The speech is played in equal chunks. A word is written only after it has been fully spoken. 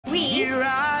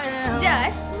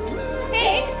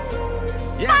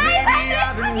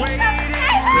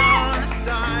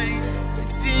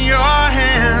It's in your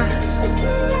hands.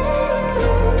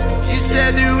 You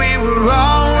said that we were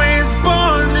always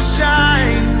born to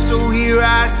shine, so here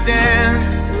I stand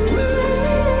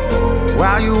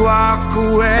while you walk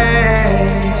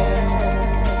away.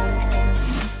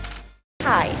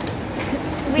 Hi.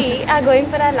 We are going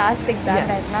for our last exam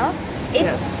right now.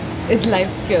 It's life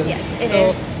skills. Yes, it so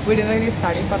is. we didn't really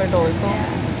study for it also.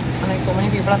 And like so many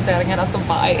people are staring at us, so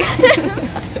bye.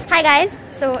 Hi guys.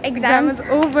 So Exam exam is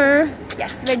over.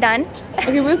 Yes, we're done.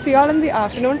 Okay, we'll see you all in the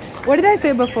afternoon. What did I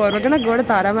say before? We're gonna go to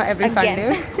Tarama every Again.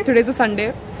 Sunday. Today's a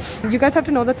Sunday. You guys have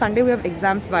to know that Sunday we have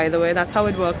exams, by the way. That's how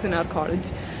it works in our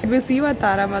college. We'll see you at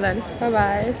Tarama then. Bye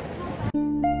bye.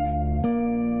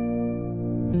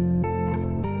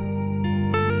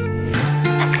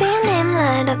 I see your name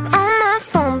light up on my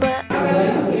phone, but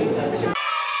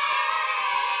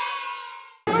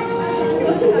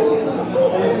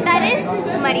That is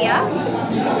Maria.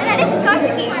 And that is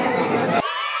Kaushiki.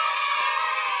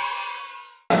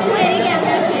 She's very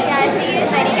camera shy. Yeah, she is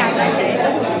very camera shy.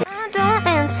 I don't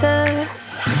answer.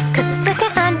 Cause the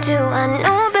second I do, I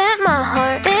know that my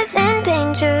heart is in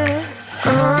danger.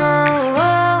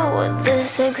 Oh,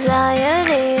 this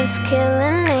anxiety is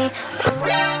killing me.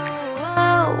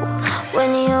 Oh,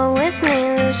 when you're with me,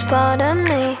 lose part of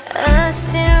me. I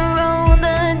still roll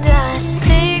the dice,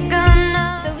 take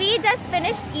another. So we just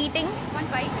finished eating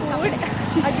food.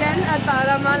 Again at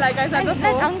Tarama, like I said And before.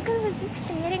 that uncle was just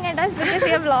staring at us because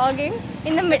we are vlogging.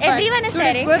 In the mid, everyone is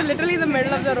staring. We're literally in the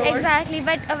middle of the road. Exactly,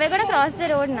 but we're gonna cross the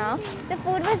road now. The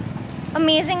food was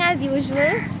amazing as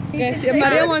usual. Yes,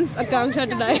 Maria wants Akansha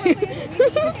to die.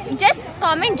 Just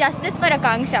comment justice for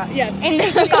Akansha. Yes. In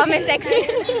the comment section.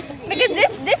 Because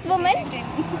this woman,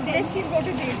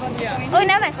 oh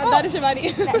never mind. That is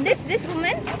Shivani. This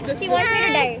woman, she wants me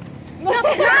to die. No,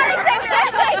 exactly.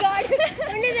 Oh my god.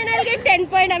 Only then I'll get 10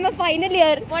 point. I'm a final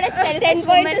year. What a 10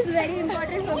 point is very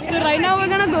important for me. So right now we're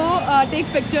gonna go take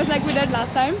pictures like we did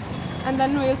last time, and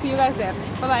then we'll see you guys there.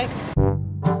 Bye bye.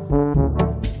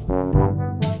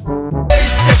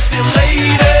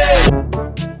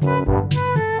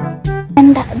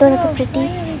 And those are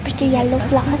the pretty yellow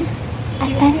flowers.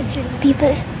 And then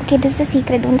people, okay, this is a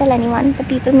secret, don't tell anyone, but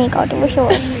people make out over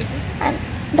here. And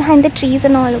behind the trees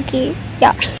and all, okay,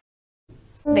 yeah.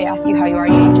 They ask you how you are,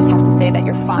 you just have to say that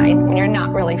you're fine when you're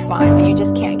not really fine, but you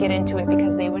just can't get into it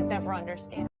because they would never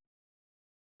understand.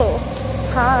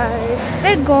 Hi.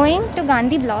 We're going to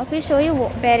Gandhi block. We'll show you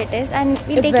where it is and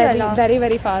we'll take you along. Very,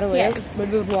 very far away. Yes. But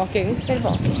we're walking. We're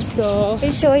walking. So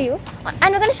We'll show you.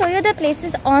 And we're going to show you the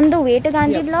places on the way to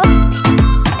Gandhi block.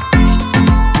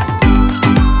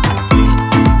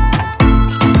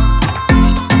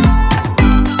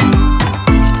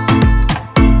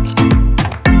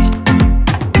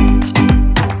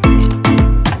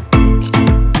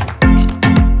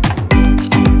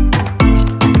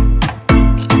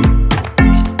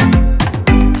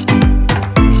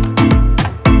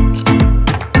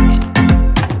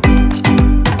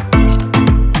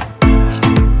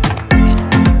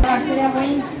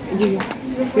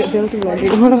 there was a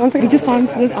vlogging. We just found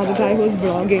this other guy who was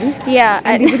vlogging. Yeah.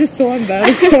 And we were just so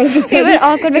embarrassed. All of a We sudden. were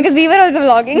awkward because we were also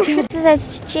vlogging. This is a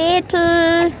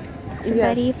shtetl. It's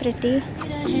very pretty.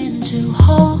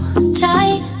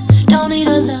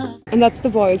 And that's the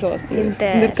boys' hostel. In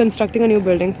there. And they're constructing a new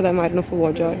building for them. I don't know for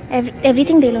what joy.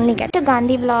 Everything they'll only get. To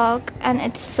Gandhi block and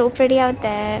it's so pretty out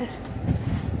there.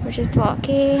 We're just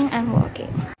walking and walking.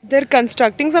 They're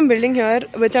constructing some building here,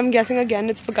 which I'm guessing again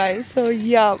it's for guys. So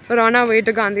yeah, we're on our way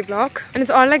to Gandhi block. And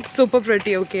it's all like super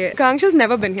pretty, okay. Akansha's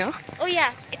never been here. Oh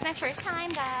yeah, it's my first time,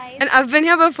 guys. And I've been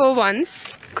here before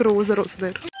once. Crows are also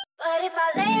there. But if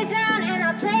I lay down and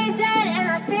I play dead and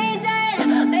I stay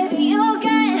dead, maybe you'll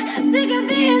get sick of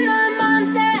being the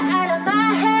monster out of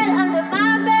my head, under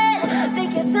my bed.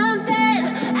 Think you're something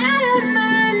out of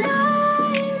my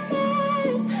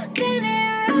nightmares.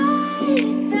 Standing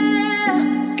right there.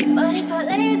 But if I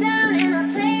lay down and I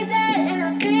play dead and I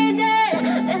stay dead,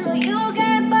 then will you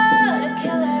get bored of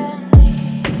killing me?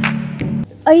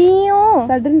 Ayyo!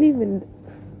 Suddenly wind.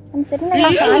 I'm sitting like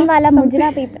a fan wala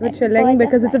mujra people. We're chilling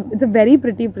because it's a very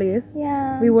pretty place.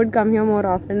 Yeah. We would come here more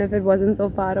often if it wasn't so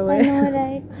far away. I know,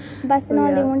 right? Bus and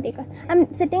all, they won't take us.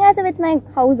 I'm sitting as if it's my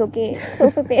house, okay?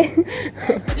 Sofa pe.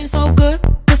 It's so good,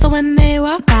 so when they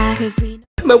walk by, cause we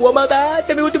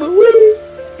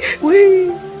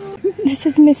This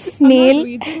is Miss Snail.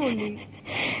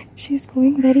 She's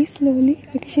going very slowly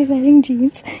because she's wearing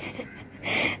jeans.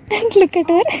 And look at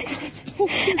her.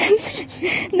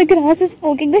 The grass is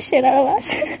poking the shit out of us.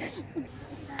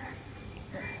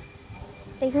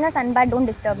 Taking a sunbath, don't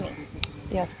disturb me.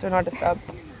 Yes, do not disturb.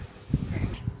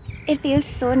 It feels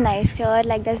so nice here.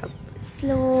 Like there's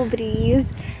slow breeze,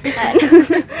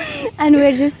 and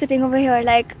we're just sitting over here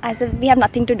like as if we have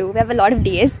nothing to do. We have a lot of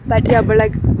days, but Yeah, but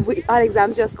like our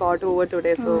exams just got over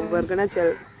today, so we're gonna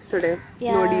chill today.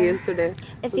 No Yeah. DAs today.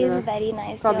 it feels very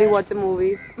nice. Probably here. watch a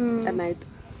movie at night.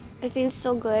 It feels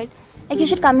so good. Like you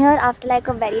should come here after like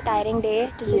a very tiring day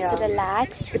to just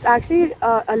relax. It's actually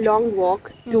a long walk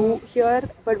to here,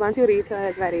 but once you reach here,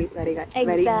 it's very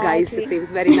guys. It seems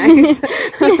very nice.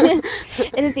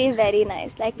 It'll feel very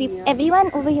nice. Like people,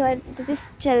 everyone over here is just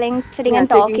chilling, sitting and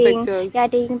taking talking. pictures. Yeah,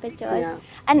 taking pictures. Yeah.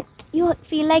 And you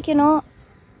feel like, you know,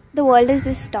 the world is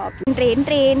just stopped. Train,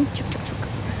 chuk chuk chuk.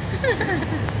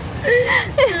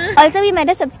 Also, we met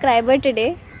a subscriber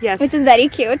today. Yes. Which is very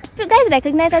cute. If you guys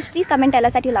recognize us, please come and tell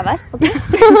us that you love us. Okay.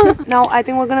 Now I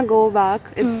think we're gonna go back.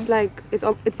 It's like it's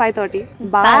 5:30.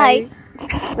 Bye.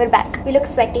 We're back. We look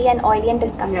sweaty and oily and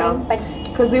disgusting, but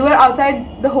because we were outside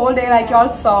the whole day, like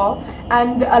y'all saw,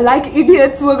 and like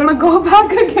idiots, we're gonna go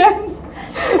back again.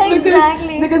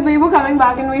 Exactly. because we were coming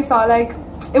back and we saw like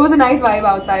it was a nice vibe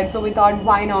outside, so we thought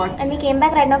why not. and we came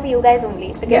back right now for you guys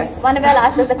only because Yes. one of y'all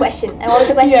asked us the question. And what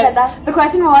was the question, Shradha? The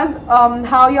question was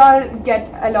how y'all get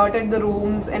allotted the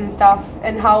rooms and stuff,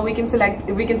 and how we can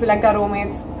select our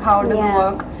roommates. How does it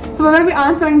work? So we're gonna be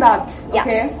answering that.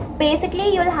 Okay. Basically,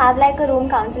 you'll have like a room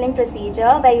counseling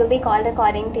procedure where you'll be called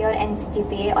according to your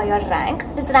NCGPA or your rank.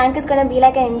 This rank is gonna be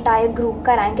like an entire group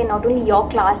ka rank and not only your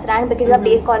class rank because you have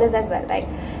day scholars as well, right?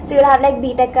 So you'll have like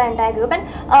BTech ka entire group,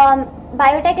 and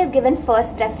biotech is given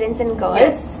first preference in girls.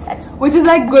 Yes. Which is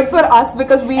like good for us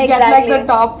because we get like the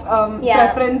top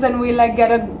preference and we like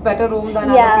get a better room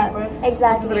than other people.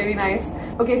 Exactly. Which is really nice.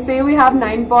 Okay, say we have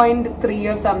 9.3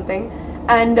 or something.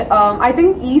 And I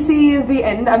think EC is the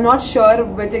end. I'm not sure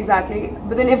which exactly.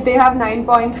 But then if they have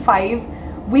 9.5,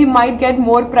 we might get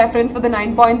more preference for the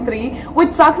 9.3,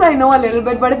 which sucks, I know, a little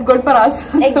bit, but it's good for us.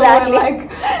 Exactly. So like,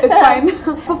 it's fine.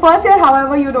 For first year,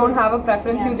 however, you don't have a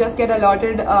preference. You just get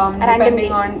allotted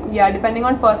depending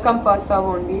on first come first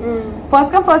serve only.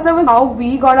 First come first serve is how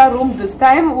we got our room this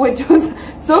time, which was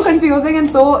so confusing and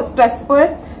so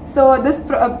stressful. So this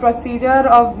procedure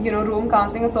of room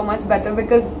counseling is so much better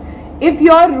because if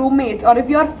your roommate or if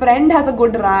your friend has a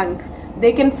good rank,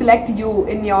 they can select you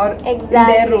in your in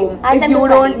their room.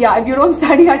 If you don't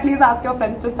study, at least ask your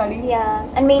friends to study.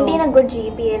 Yeah, and maintain a good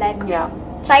GPA. Like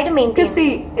try to maintain. Because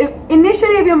see,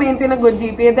 initially if you maintain a good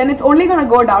GPA, then it's only gonna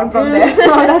go down from there.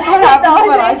 So that's what happens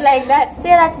for us. Like that. So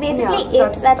yeah, that's basically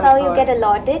it. That's how you get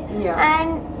allotted. Yeah.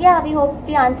 And yeah, we hope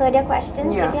we answered your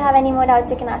questions. Yeah. If you have any more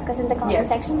doubts, you can ask us in the comment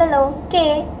section below.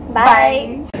 Okay,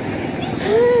 bye.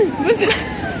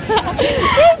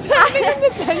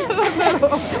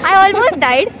 I almost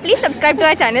died. Please subscribe to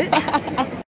our channel.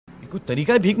 कोई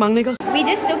तरीका है भीख मांगने का? We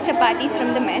just took chapatis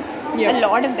from the mess. A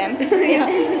lot of them.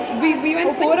 We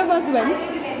went, four of us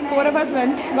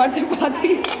went, got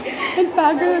chapatis and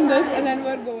packed in this, and then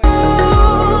we're going.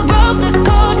 Broke the